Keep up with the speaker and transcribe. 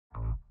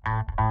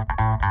Right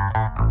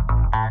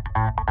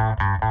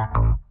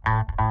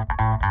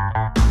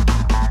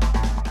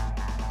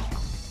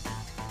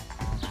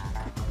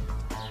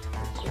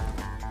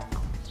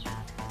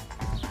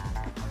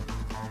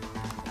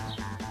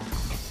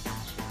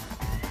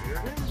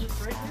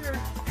here.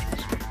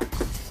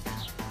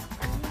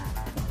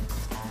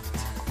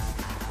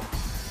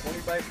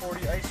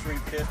 20x40 ice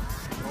rink kit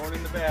going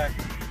in the back.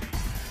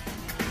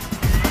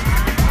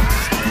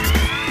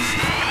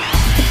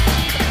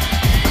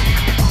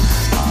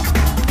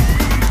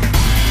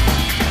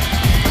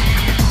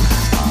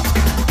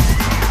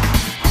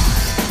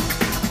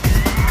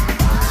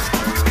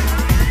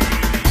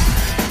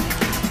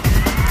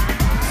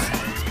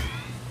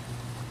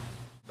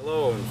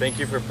 Hello, and thank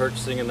you for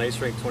purchasing a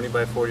NiceRink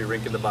 20x40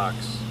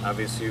 Rink-in-a-Box.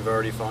 Obviously you've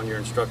already found your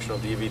instructional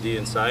DVD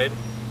inside,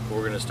 but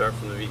we're going to start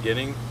from the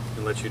beginning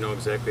and let you know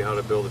exactly how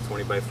to build a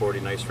 20x40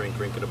 NiceRink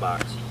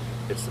Rink-in-a-Box.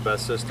 It's the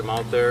best system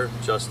out there,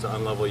 just to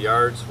unlevel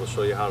yards. We'll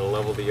show you how to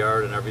level the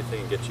yard and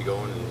everything and get you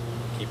going and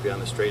keep you on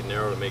the straight and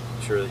narrow to make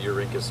sure that your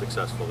rink is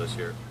successful this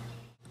year.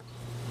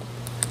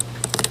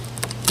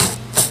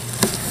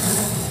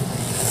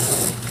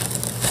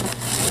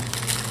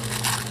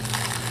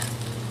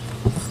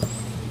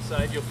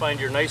 Inside you'll find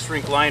your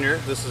NiceRink liner.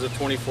 This is a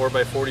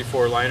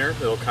 24x44 liner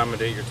that'll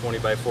accommodate your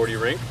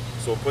 20x40 rink.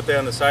 So we'll put that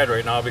on the side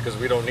right now because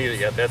we don't need it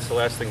yet. That's the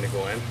last thing to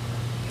go in.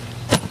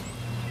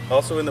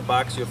 Also in the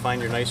box you'll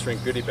find your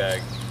NiceRink goodie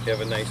bag. You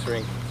have a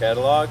NiceRink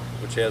catalog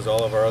which has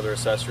all of our other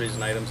accessories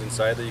and items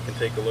inside that you can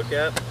take a look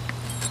at.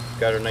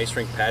 Got our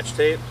NiceRink patch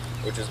tape,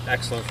 which is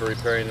excellent for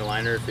repairing the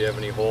liner if you have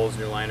any holes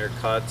in your liner,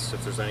 cuts,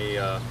 if there's any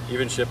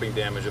even shipping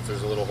damage if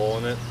there's a little hole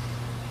in it.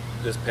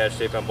 This patch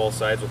tape on both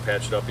sides will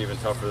patch it up even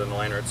tougher than the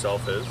liner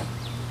itself is.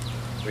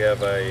 We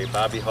have a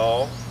Bobby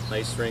Hall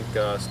NiceRink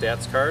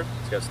stats card.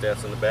 It's got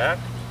stats on the back.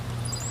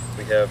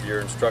 We have your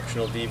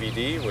instructional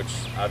DVD, which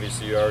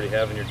obviously you already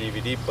have in your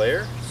DVD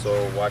player,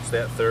 so watch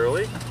that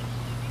thoroughly.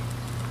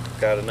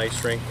 Got a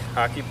NiceRink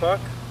hockey puck.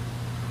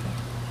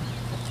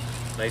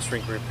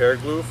 NiceRink repair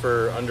glue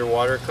for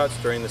underwater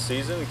cuts during the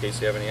season in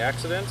case you have any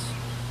accidents.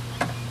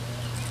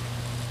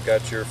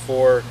 Got your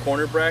 4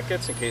 corner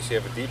brackets in case you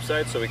have a deep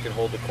side so we can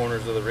hold the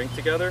corners of the rink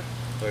together.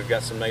 And we've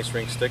got some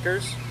NiceRink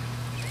stickers.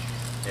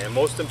 And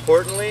most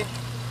importantly,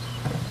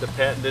 the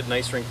patented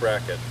NiceRink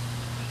bracket.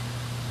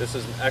 This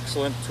is an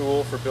excellent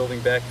tool for building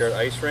backyard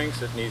ice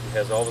rinks. It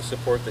has all the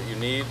support that you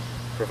need,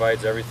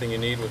 provides everything you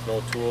need with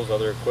no tools,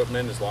 other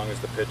equipment, as long as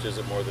the pitch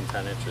isn't more than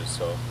 10 inches.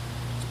 So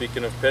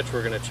speaking of pitch,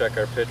 we're going to check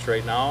our pitch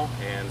right now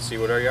and see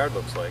what our yard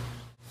looks like.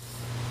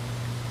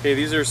 Okay,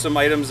 these are some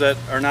items that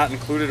are not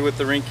included with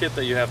the rink kit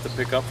that you have to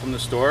pick up from the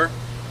store.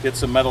 Get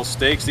some metal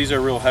stakes. These are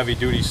real heavy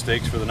duty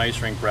stakes for the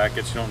NiceRink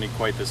brackets. You don't need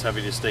quite this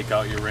heavy to stake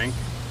out your rink.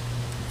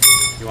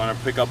 You want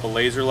to pick up a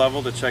laser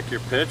level to check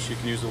your pitch. You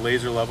can use a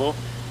laser level.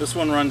 This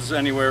one runs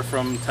anywhere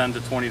from $10 to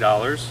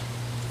 $20.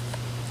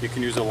 You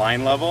can use a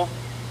line level.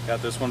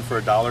 Got this one for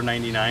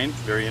 $1.99,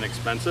 very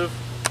inexpensive.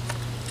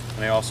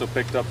 And I also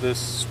picked up this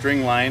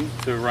string line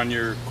to run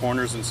your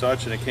corners and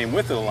such, and it came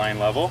with a line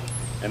level.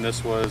 And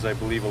this was, I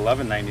believe,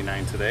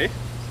 $11.99 today.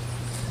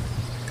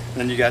 And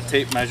then you got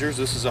tape measures.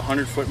 This is a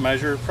 100-foot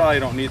measure. Probably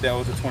don't need that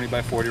with a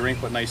 20x40 rink,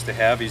 but nice to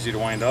have, easy to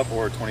wind up,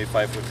 or a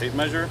 25-foot tape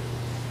measure.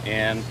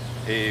 And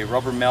a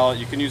rubber mallet.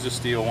 You can use a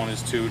steel one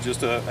as too,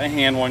 just a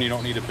hand one. You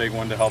don't need a big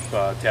one to help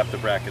tap the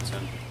brackets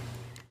in.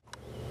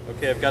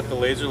 Okay, I've got the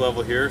laser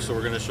level here, so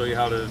we're going to show you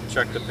how to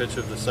check the pitch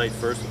of the site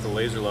first with the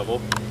laser level.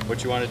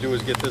 What you want to do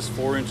is get this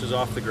 4 inches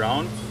off the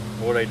ground.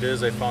 And what I did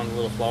is I found a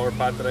little flower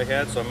pot that I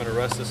had, so I'm going to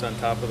rest this on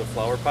top of the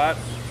flower pot,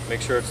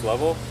 make sure it's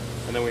level.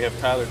 And then we have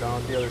Tyler down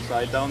at the other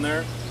side down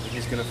there.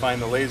 He's going to find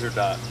the laser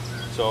dot.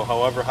 So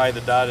however high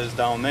the dot is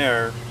down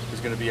there is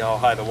going to be how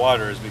high the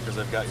water is, because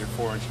I've got your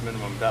 4-inch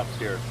minimum depth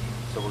here.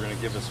 So we're going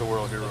to give this a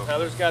whirl here.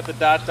 Tyler's got the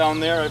dot down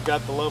there, I've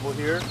got the level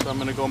here, so I'm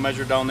going to go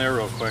measure down there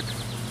real quick.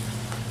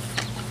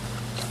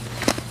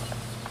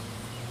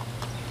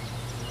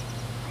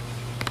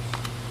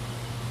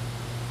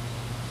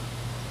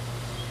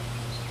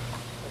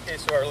 Okay,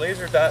 so our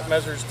laser dot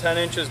measures 10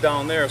 inches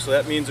down there, so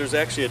that means there's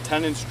actually a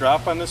 10-inch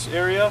drop on this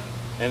area,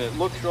 and it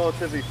looks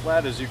relatively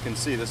flat, as you can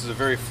see. This is a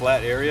very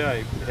flat area.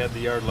 I had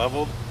the yard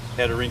leveled,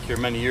 had a rink here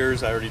many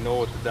years. I already know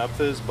what the depth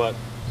is, but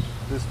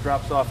this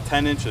drops off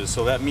 10 inches,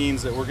 so that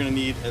means that we're going to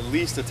need at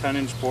least a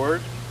 10-inch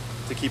board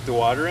to keep the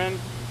water in,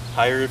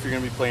 higher if you're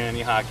going to be playing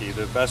any hockey.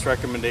 The best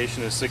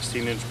recommendation is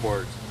 16-inch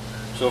boards.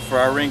 So for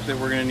our rink, that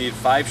we're going to need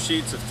 5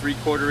 sheets of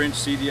 3/4-inch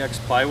CDX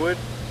plywood,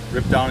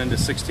 ripped down into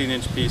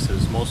 16-inch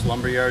pieces. Most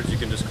lumber yards, you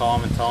can just call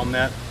them and tell them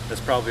that.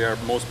 That's probably our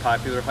most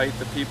popular height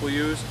that people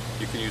use.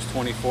 You can use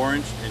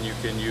 24-inch and you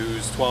can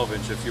use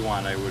 12-inch if you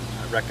want. I would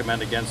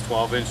recommend against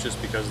 12-inch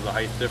just because of the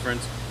height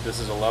difference. This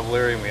is a level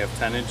area and we have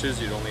 10 inches.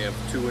 You'd only have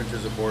 2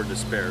 inches of board to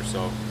spare,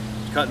 so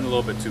it's cutting a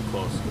little bit too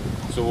close.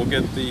 So we'll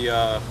get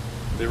the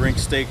rink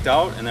staked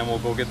out and then we'll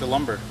go get the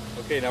lumber.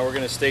 Okay, now we're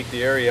going to stake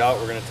the area out.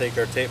 We're going to take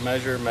our tape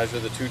measure, measure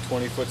the 2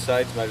 20-foot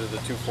sides, measure the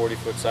 2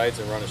 40-foot sides,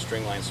 and run a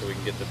string line so we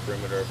can get the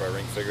perimeter of our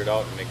rink figured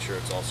out and make sure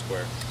it's all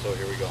square. So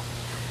here we go.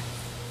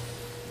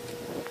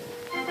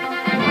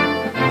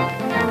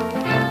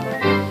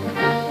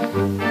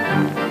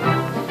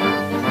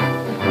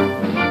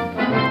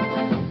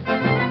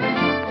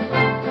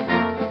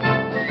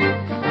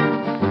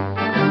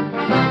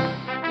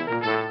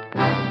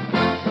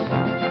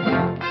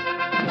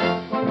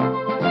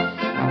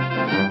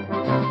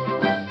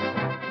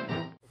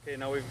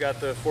 got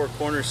the 4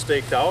 corners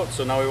staked out,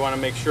 so now we want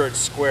to make sure it's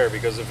square,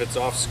 because if it's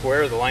off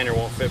square, the liner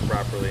won't fit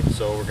properly.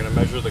 So we're going to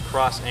measure the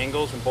cross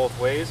angles in both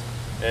ways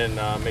and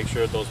make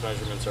sure that those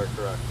measurements are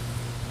correct.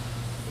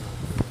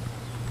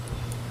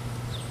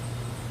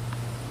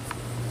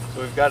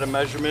 So we've got a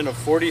measurement of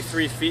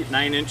 43 feet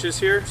 9 inches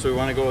here, so we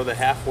want to go to the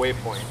halfway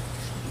point.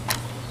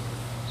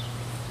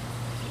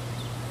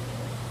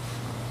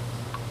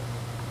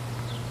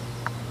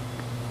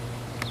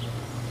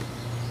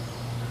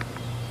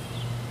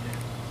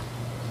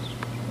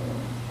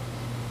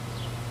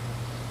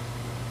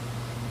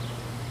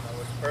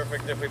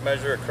 Perfect if we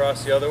measure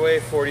across the other way,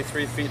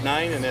 43 feet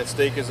 9, and that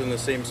stake is in the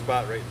same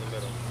spot right in the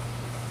middle.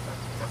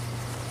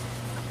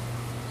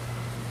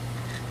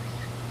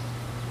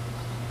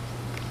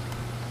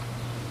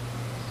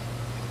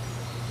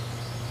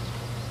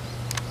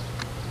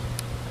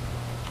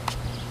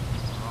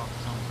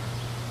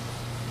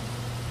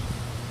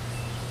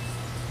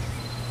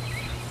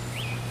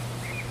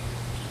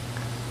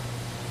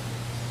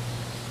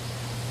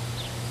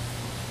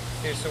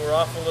 Okay, so we're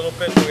off a little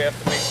bit, so we have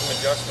to make some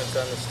adjustments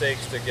on the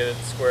stakes to get it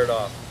squared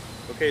off.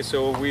 Okay,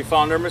 so we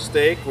found our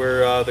mistake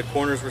where the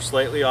corners were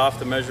slightly off.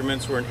 The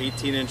measurements were an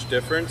 18-inch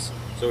difference,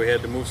 so we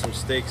had to move some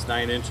stakes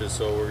 9 inches.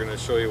 So we're going to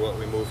show you what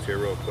we moved here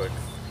real quick.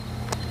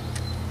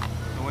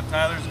 So what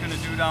Tyler's going to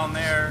do down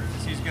there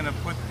is he's going to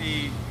put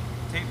the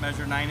tape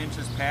measure 9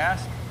 inches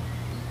past.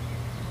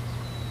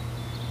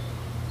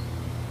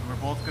 We're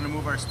both going to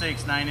move our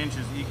stakes 9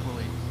 inches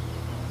equally.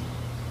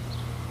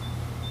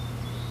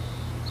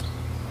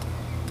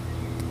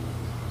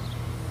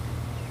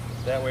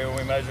 That way when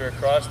we measure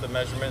across, the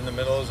measurement in the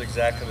middle is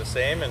exactly the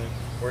same and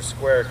we're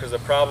square, because the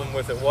problem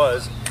with it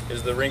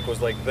is the rink was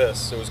like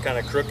this. It was kind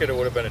of crooked, it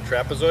would have been a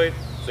trapezoid,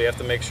 so you have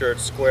to make sure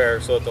it's square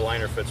so that the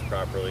liner fits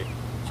properly.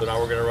 So now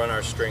we're going to run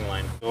our string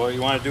line. So what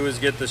you want to do is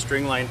get the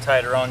string line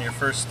tied around your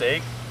first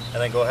stake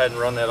and then go ahead and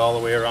run that all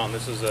the way around.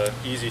 This is an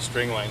easy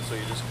string line, so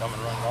you just come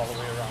and run it all the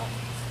way around.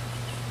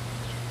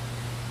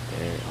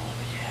 There, oh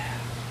yeah.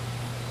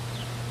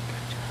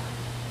 Good job.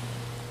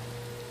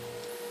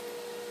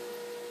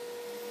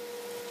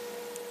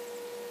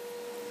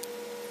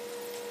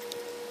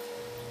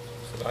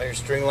 So now your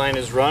string line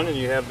is run and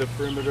you have the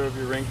perimeter of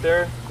your rink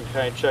there. You can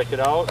kind of check it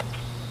out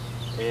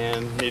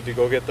and need to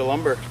go get the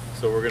lumber.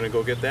 So we're going to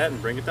go get that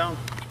and bring it down.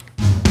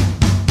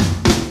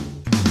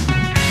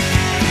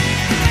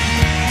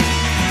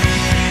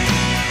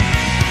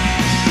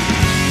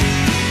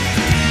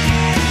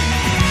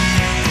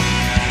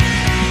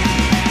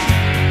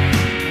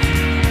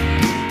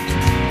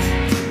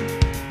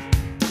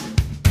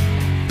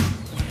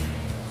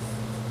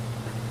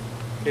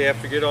 Okay,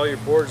 after you get all your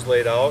boards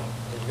laid out,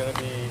 there's going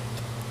to be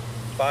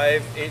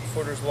 5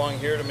 8-footers long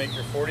here to make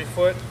your 40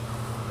 foot,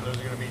 and there's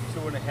going to be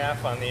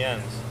 2.5 on the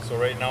ends. So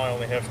right now I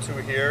only have 2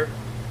 here,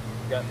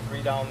 we've got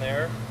 3 down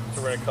there,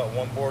 so we're going to cut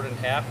one board in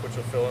half, which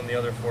will fill in the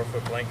other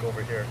 4-foot blank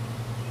over here.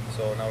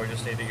 So now we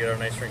just need to get our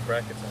NiceRink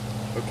brackets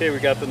in. Okay, we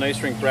got the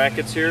NiceRink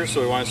brackets here,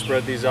 so we want to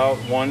spread these out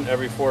 1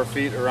 every 4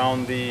 feet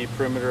around the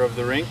perimeter of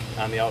the rink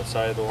on the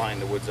outside of the line.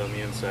 The wood's on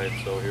the inside,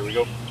 so here we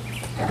go.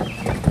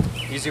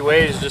 Easy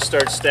way is just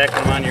start stacking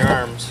them on your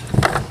arms.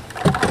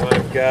 So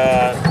I've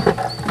got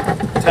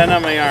 10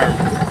 on my arm.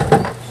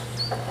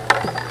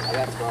 I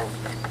got 12.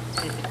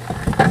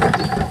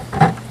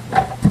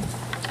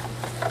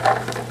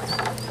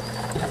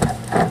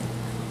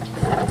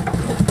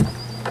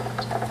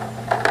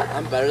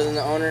 I'm better than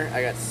the owner.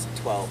 I got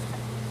 12.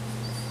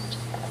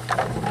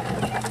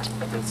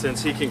 And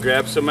since he can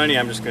grab so many,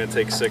 I'm just going to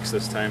take 6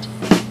 this time.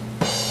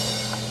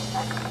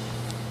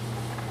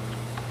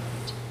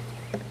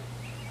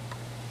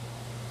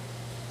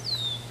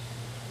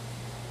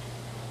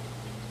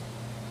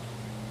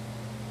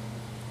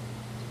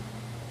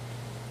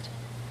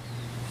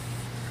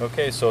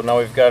 Okay, so now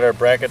we've got our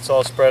brackets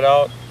all spread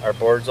out, our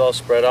boards all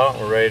spread out,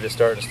 and we're ready to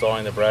start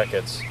installing the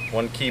brackets.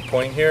 One key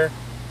point here,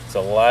 it's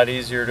a lot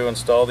easier to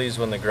install these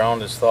when the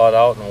ground is thawed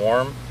out and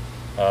warm.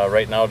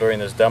 Right now during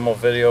this demo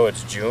video,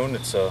 it's June.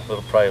 It's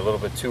probably a little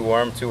bit too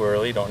warm, too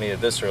early. Don't need it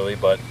this early,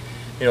 but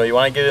you know, you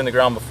want to get it in the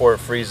ground before it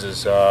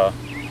freezes.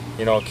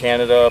 You know,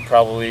 Canada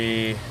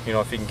probably, you know,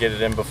 if you can get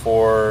it in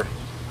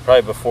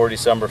probably before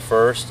December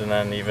 1st, and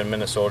then even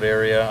Minnesota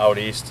area out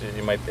east,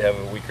 you might have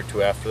a week or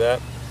 2 after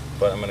that.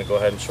 But I'm going to go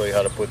ahead and show you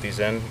how to put these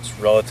in. It's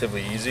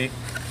relatively easy.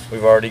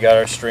 We've already got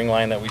our string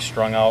line that we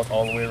strung out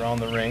all the way around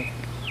the rink,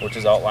 which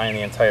is outlining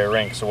the entire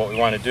rink. So what we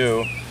want to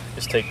do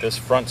is take this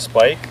front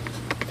spike,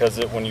 because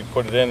when you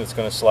put it in, it's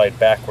going to slide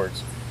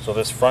backwards. So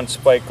this front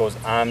spike goes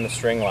on the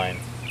string line.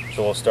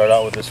 So we'll start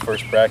out with this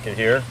first bracket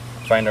here,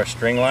 find our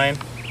string line,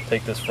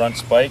 take this front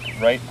spike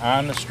right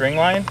on the string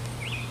line,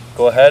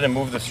 go ahead and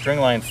move the string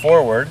line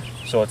forward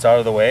so it's out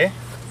of the way.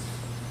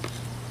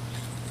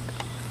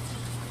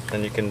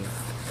 Then you can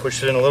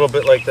push it in a little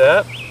bit like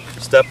that,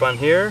 step on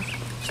here,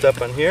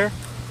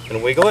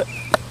 and wiggle it.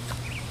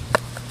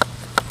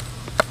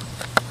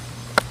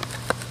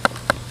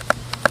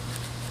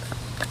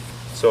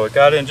 So it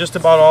got in just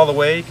about all the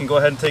way. You can go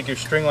ahead and take your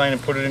string line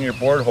and put it in your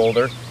board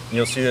holder, and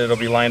you'll see that it'll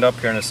be lined up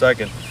here in a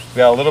second. We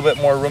got a little bit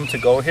more room to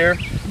go here,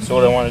 so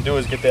what I want to do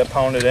is get that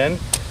pounded in.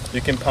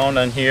 You can pound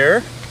on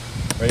here,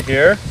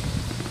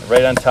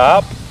 right on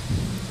top,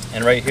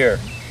 and right here.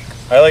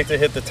 I like to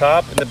hit the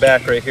top and the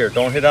back right here.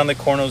 Don't hit on the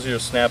corners or you'll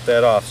snap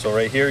that off. So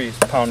right here, you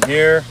pound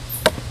here.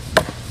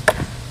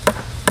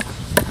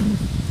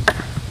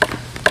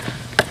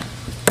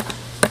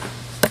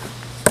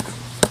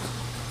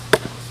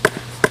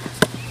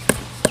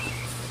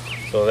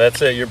 So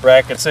that's it, your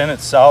bracket's in,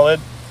 it's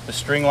solid. The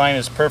string line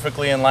is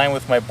perfectly in line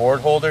with my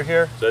board holder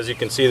here. So as you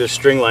can see, the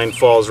string line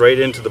falls right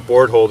into the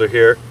board holder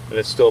here, and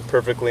it's still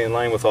perfectly in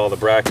line with all the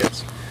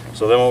brackets.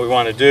 So then what we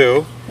want to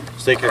do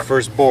is take your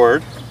first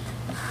board,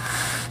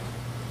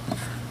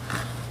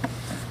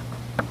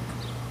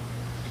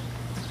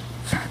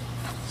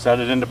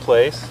 set it into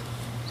place,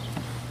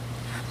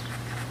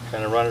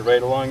 kind of run it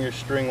right along your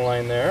string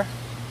line there,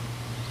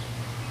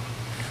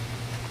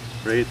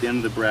 right at the end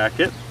of the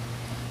bracket.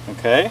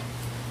 Okay,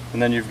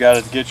 and then you've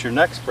got to get your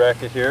next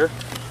bracket here,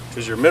 which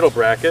is your middle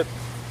bracket.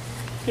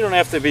 You don't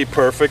have to be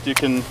perfect, you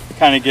can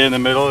kind of get in the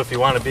middle. If you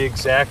want to be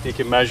exact, you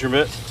can measure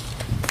it.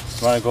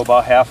 You want to go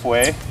about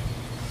halfway,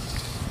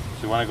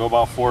 so you want to go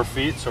about 4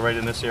 feet, so right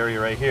in this area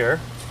right here.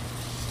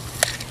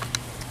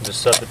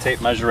 Just set the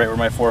tape measure right where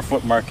my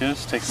 4-foot mark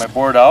is. Take my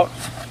board out,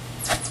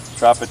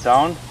 drop it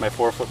down. My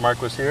 4-foot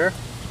mark was here.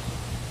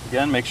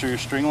 Again, make sure your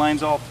string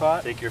line's all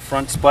taut. Take your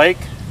front spike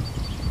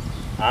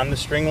on the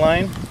string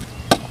line,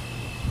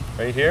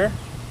 right here.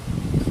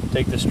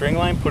 Take the string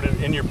line, put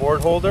it in your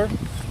board holder.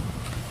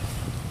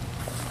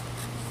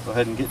 Go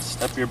ahead and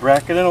step your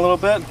bracket in a little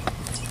bit.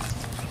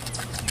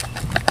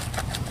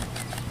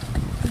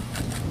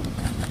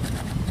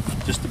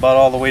 Just about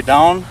all the way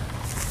down.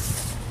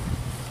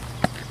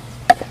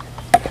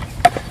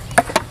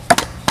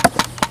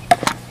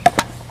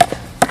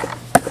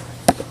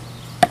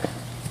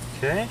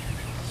 Okay,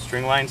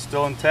 string line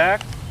still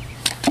intact.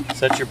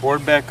 Set your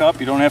board back up.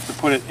 You don't have to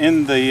put it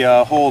in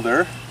the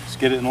holder. Just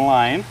get it in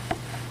line.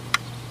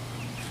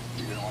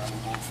 You're going to want to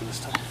move over for this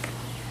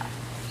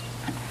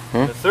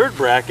time. The third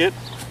bracket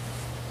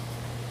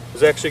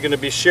is actually going to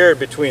be shared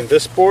between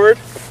this board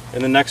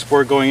and the next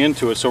board going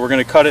into it. So we're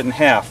going to cut it in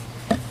half.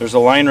 There's a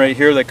line right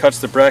here that cuts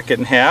the bracket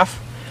in half.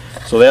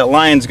 So that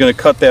line is going to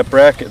cut that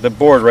bracket, the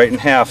board, right in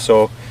half.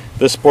 So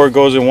this board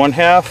goes in one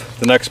half,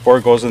 the next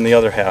board goes in the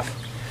other half.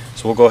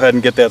 So we'll go ahead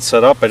and get that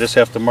set up. I just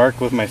have to mark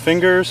with my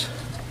fingers.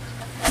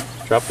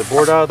 Drop the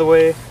board out of the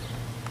way.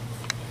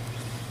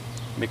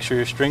 Make sure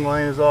your string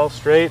line is all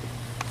straight.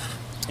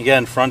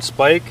 Again, front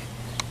spike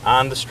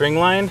on the string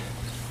line.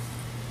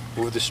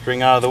 Move the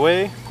string out of the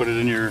way. Put it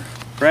in your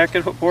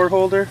bracket board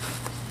holder.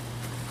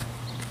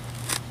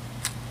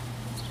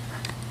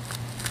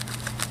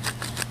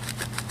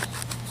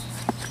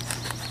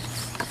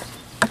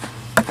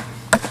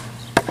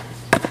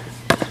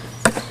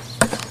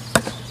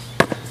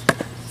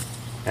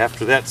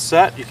 After that's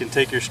set, you can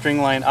take your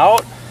string line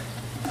out,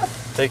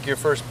 take your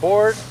first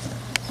board,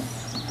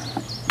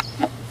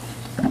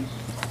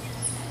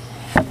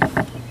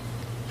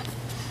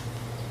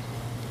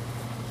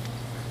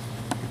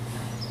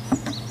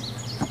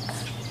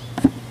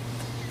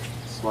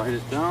 slide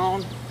it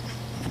down.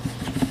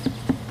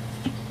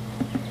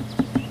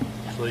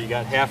 So you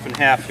got half and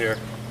half here.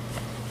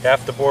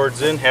 Half the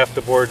board's in, half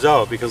the board's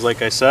out, because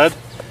like I said,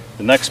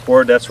 the next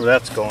board, that's where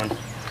that's going.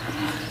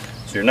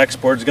 So your next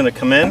board's going to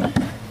come in,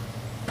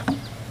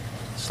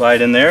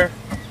 slide in there,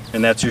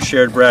 and that's your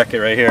shared bracket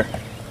right here.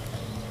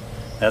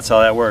 That's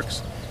how that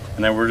works.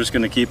 And then we're just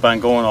going to keep on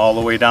going all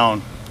the way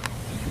down,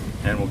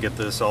 and we'll get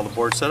all the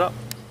boards set up.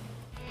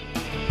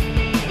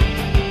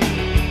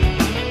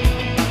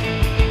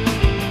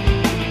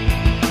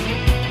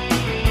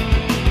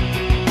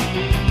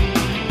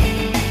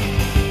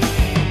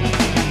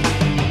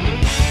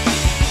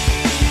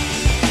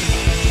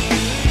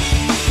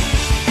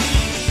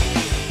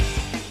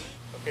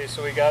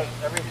 So we got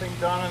everything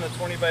done on the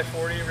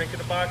 20x40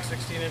 Rink-in-a-Box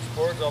 16-inch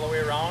boards all the way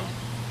around.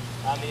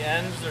 On the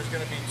ends, there's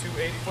going to be 2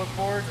 8-foot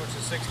boards, which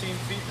is 16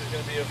 feet. There's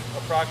going to be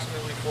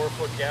approximately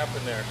 4-foot gap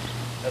in there.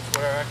 That's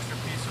what our extra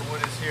piece of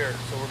wood is here.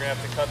 So we're going to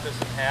have to cut this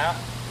in half.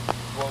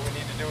 What we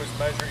need to do is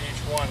measure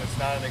each one. It's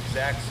not an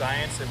exact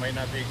science. It might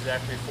not be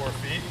exactly 4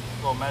 feet.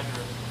 We'll measure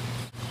it.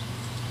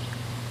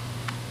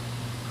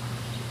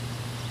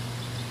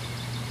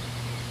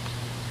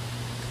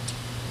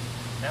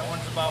 That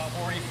one's about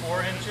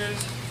 44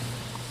 inches.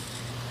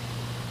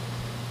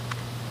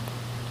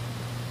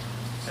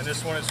 And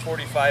this one is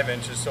 45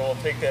 inches, so we'll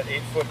take that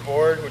 8-foot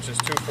board, which is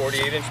 2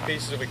 48-inch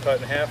pieces that we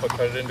cut in half. I'll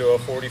cut it into a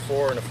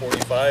 44 and a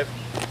 45,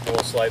 and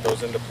we'll slide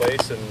those into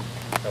place, and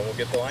then we'll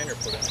get the liner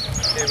put in.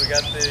 Okay, we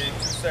got the 2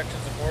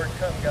 sections of board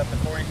cut. We got the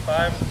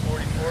 45 and the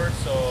 44,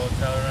 so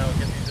Tyler and I will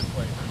get these in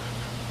place.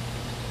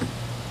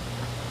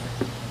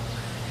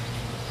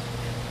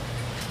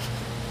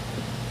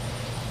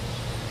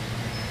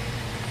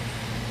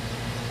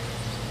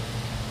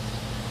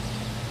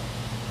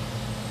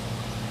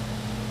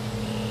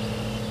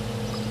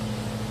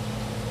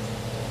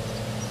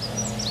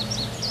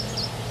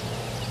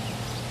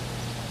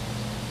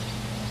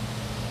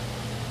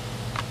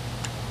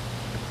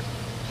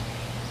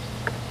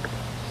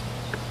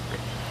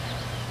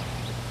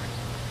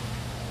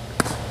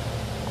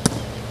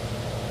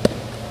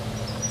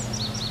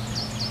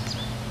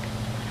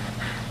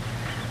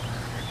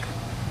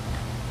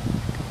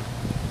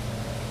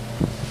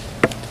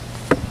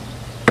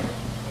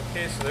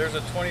 Okay, so there's a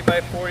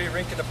 20x40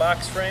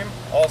 rink-in-a-box frame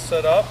all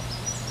set up.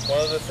 One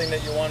other thing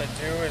that you want to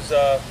do is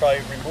probably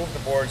remove the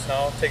boards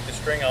now, take the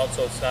string out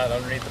so it's not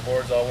underneath the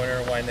boards all winter,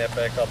 and wind that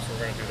back up. So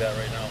we're going to do that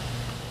right now.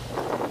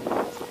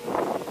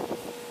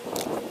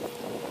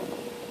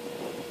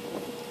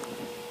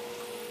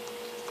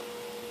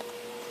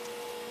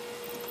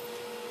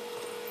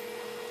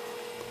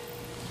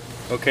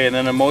 Okay, and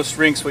then on most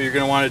rinks, what you're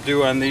going to want to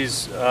do on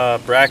these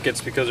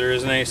brackets, because there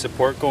isn't any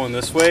support going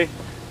this way,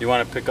 you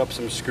want to pick up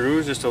some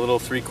screws, just a little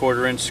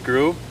 3/4 inch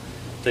screw.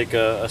 Take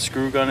a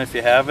screw gun if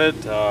you have it.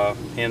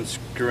 Hand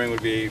screwing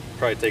would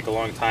probably take a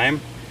long time.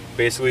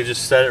 Basically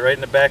just set it right in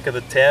the back of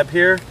the tab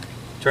here,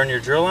 turn your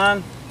drill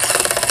on,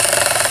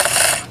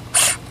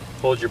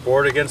 hold your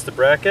board against the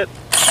bracket,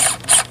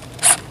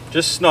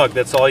 just snug,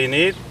 that's all you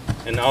need,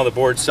 and now the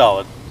board's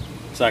solid.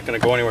 It's not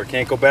going to go anywhere.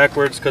 Can't go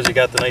backwards because you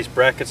got the nice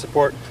bracket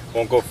support.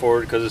 Won't go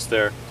forward because it's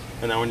there.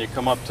 And then when you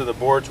come up to the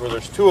boards where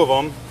there's two of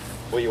them,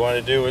 what you want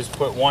to do is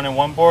put one in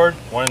one board,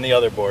 one in the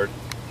other board.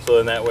 So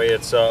then that way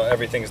it's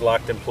everything's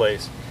locked in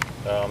place.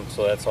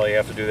 So that's all you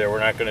have to do there. We're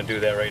not going to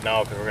do that right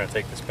now because we're going to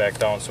take this back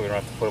down so we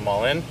don't have to put them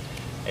all in.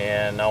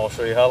 And now we'll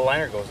show you how the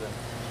liner goes in.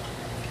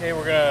 Okay,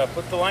 we're going to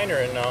put the liner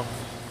in now.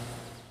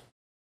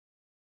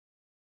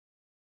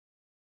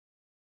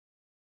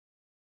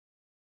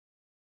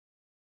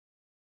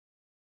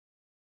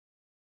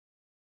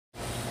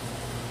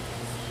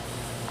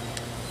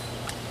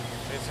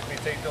 Basically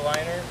take the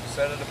liner,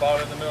 set it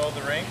about in the middle of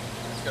the rink.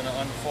 It's going to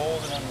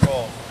unfold and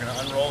unroll. We're going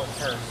to unroll it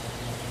first.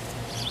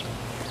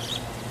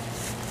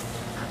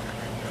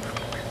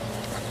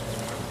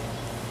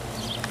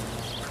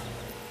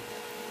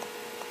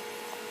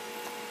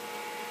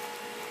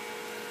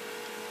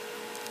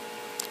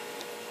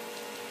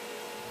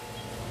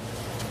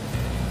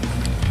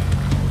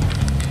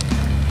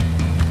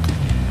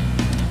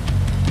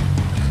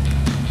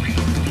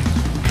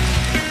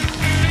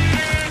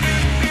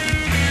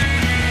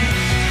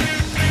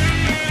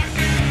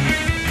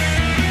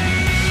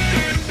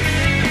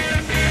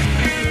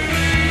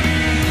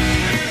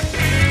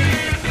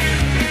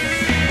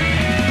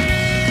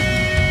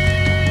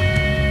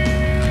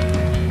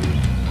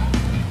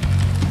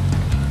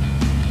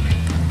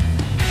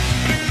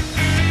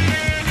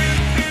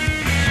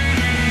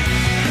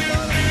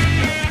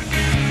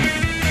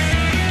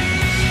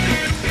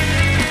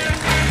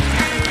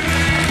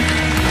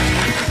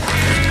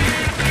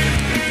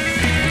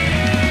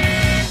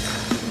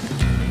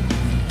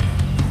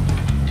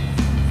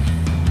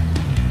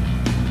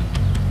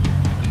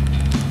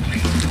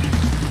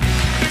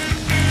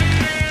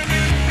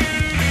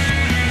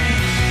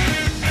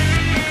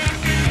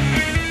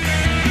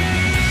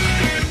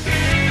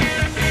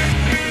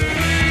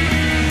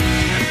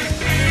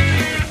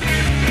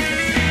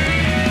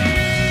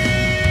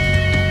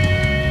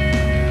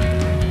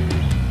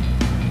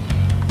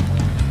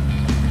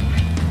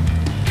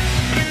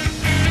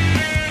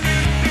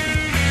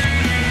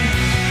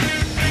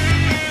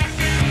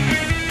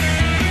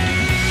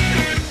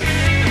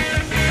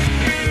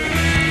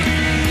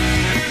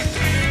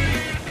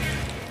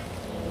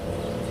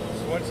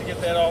 Once you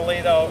get that all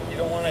laid out, you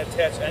don't want to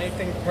attach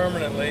anything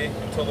permanently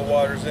until the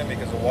water's in,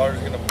 because the water's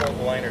going to pull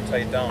the liner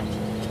tight down.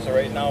 So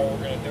right now what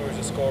we're going to do is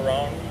just go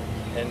around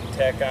and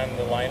tack on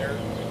the liner.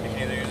 You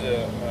can either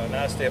use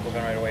not a staple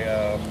gun right away,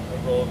 a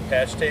roll of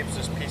patch tapes,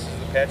 just pieces of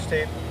the patch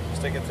tape,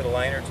 stick it to the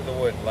liner to the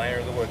wood, liner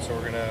to the wood. So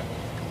we're going to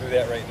do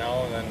that right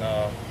now and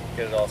then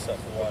get it all set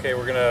for water. Okay,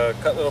 we're going to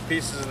cut little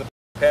pieces of the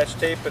patch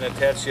tape and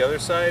attach the other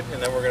side,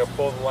 and then we're going to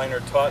pull the liner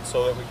taut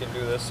so that we can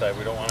do this side.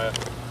 We don't want to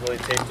really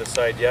tape the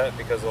side yet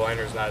because the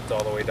liner's not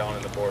all the way down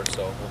in the board,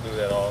 so we'll do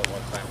that all at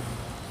one time.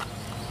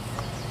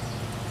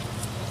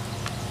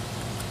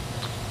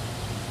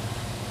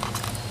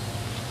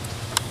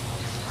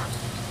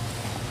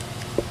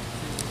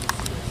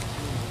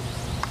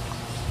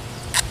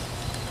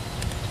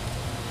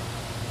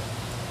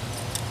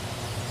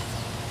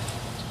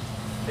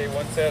 Okay,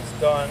 once that's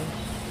done,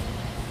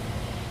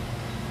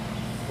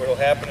 what will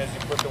happen is you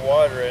put the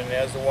water in, and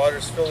as the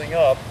water's filling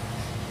up,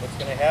 what's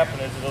going to happen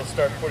is it'll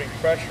start putting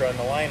pressure on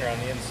the liner on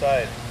the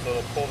inside. So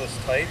it'll pull this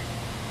tight,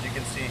 as you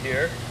can see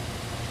here.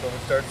 So if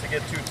it starts to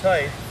get too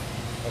tight,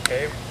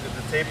 okay,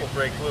 the tape will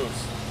break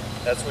loose.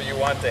 That's what you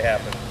want to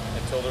happen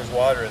until there's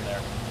water in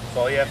there.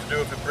 So all you have to do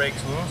if it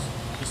breaks loose,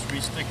 just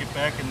re-stick it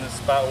back in the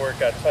spot where it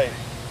got tight.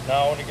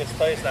 Now when it gets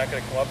tight, it's not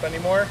going to come up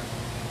anymore.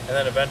 And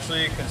then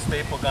eventually you can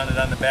staple gun it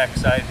on the back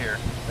side here.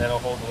 That'll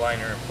hold the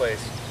liner in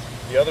place.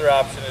 The other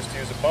option is to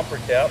use a bumper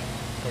cap,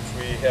 which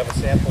we have a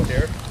sample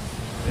here.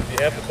 If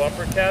you have the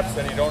bumper caps,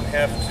 then you don't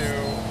have to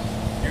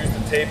use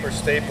the tape or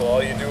staple.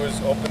 All you do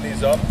is open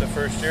these up the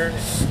first year,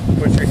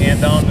 put your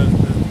hand down the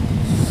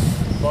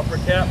bumper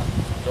cap,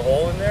 the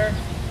hole in there,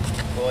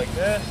 go like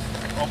this,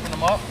 open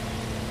them up,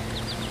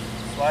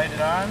 slide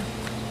it on,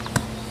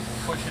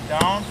 push it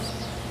down,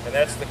 and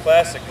that's the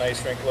classic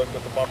NiceRink look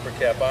with the bumper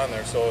cap on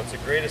there. So it's a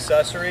great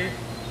accessory.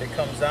 It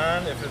comes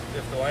on. If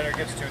the liner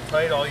gets too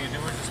tight, all you do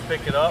is just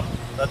pick it up,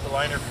 let the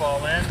liner fall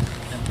in,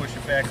 and push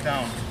it back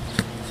down.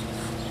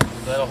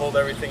 That'll hold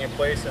everything in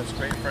place, and it's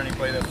great for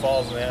anybody that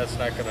falls in that. It's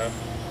not going to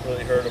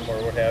really hurt them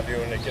or what have you,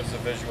 and it gives a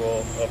visual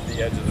of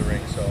the edge of the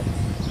ring. So,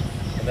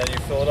 and then you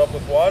fill it up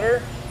with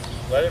water,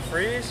 let it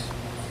freeze.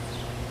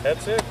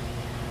 That's it.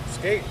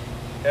 Skate.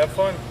 Have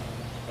fun.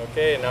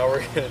 Okay, now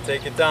we're going to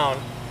take it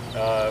down.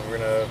 We're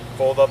going to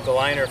fold up the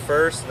liner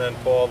first, and then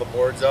pull all the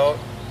boards out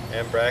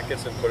and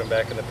brackets and put them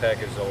back in the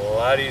package. It's a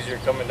lot easier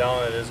coming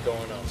down than it is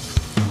going up.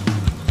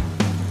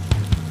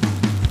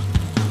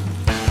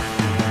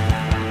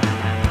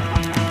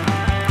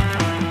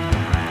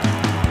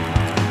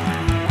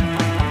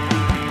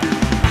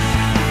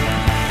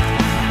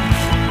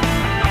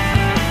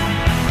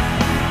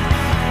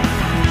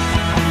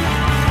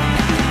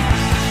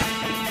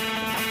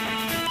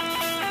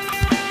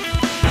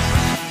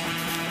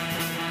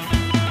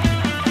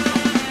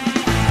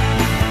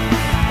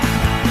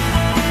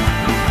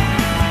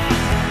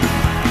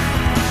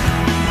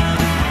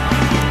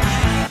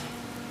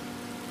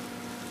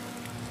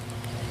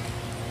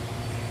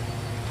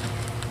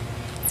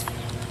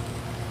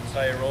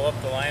 That's how you roll up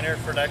the liner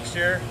for next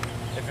year.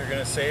 If you're going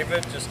to save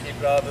it, just keep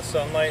it out of the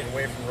sunlight,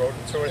 away from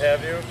rodents or what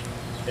have you.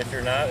 If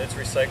you're not, it's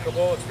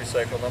recyclable. It's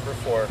recycle number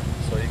 4.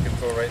 So you can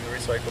throw right in the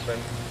recycle bin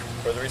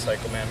for the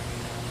recycle man.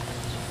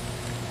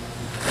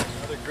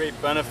 Another great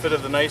benefit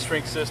of the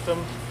NiceRink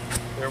system,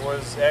 there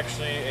was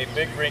actually a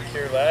big rink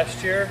here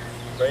last year,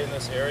 right in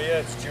this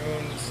area. It's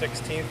June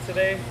 16th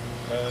today,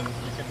 and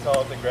you can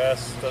tell the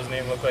grass doesn't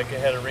even look like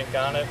it had a rink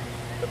on it.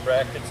 The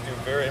brackets do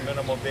very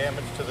minimal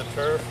damage to the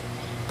turf.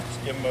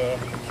 Just give them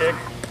a kick.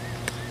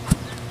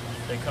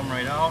 They come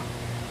right out,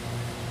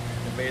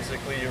 and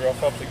basically you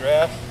rough up the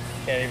grass.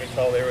 Can't even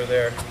tell they were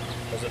there.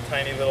 There's a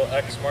tiny little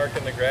X mark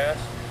in the grass.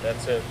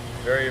 That's it.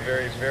 Very,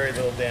 very, very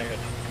little damage.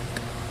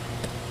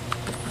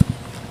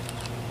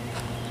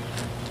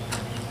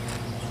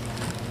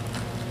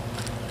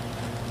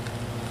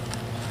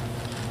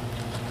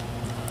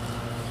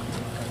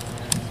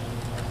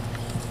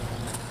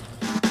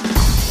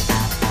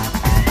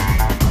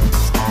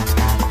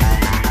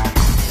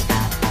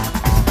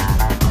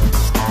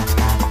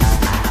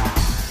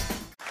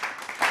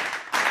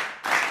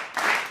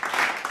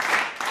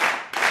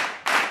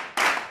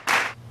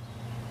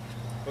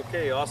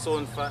 Okay, also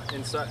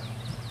inside.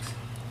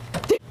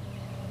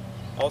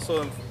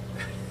 Also in.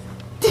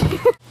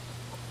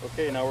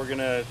 Okay, now we're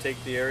gonna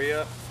take the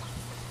area.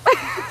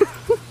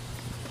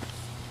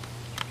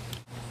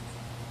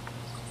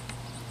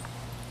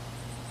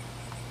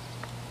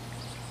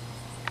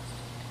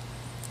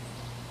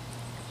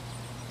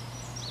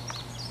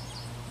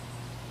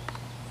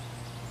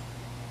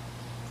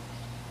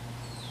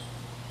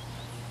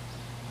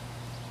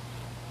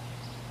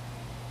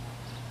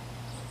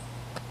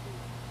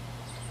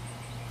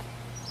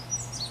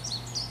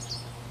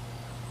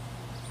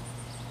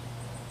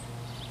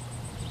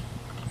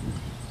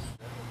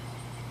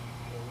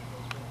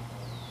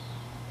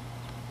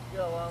 You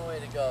got a long way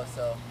to go,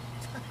 so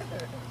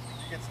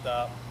You can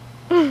stop.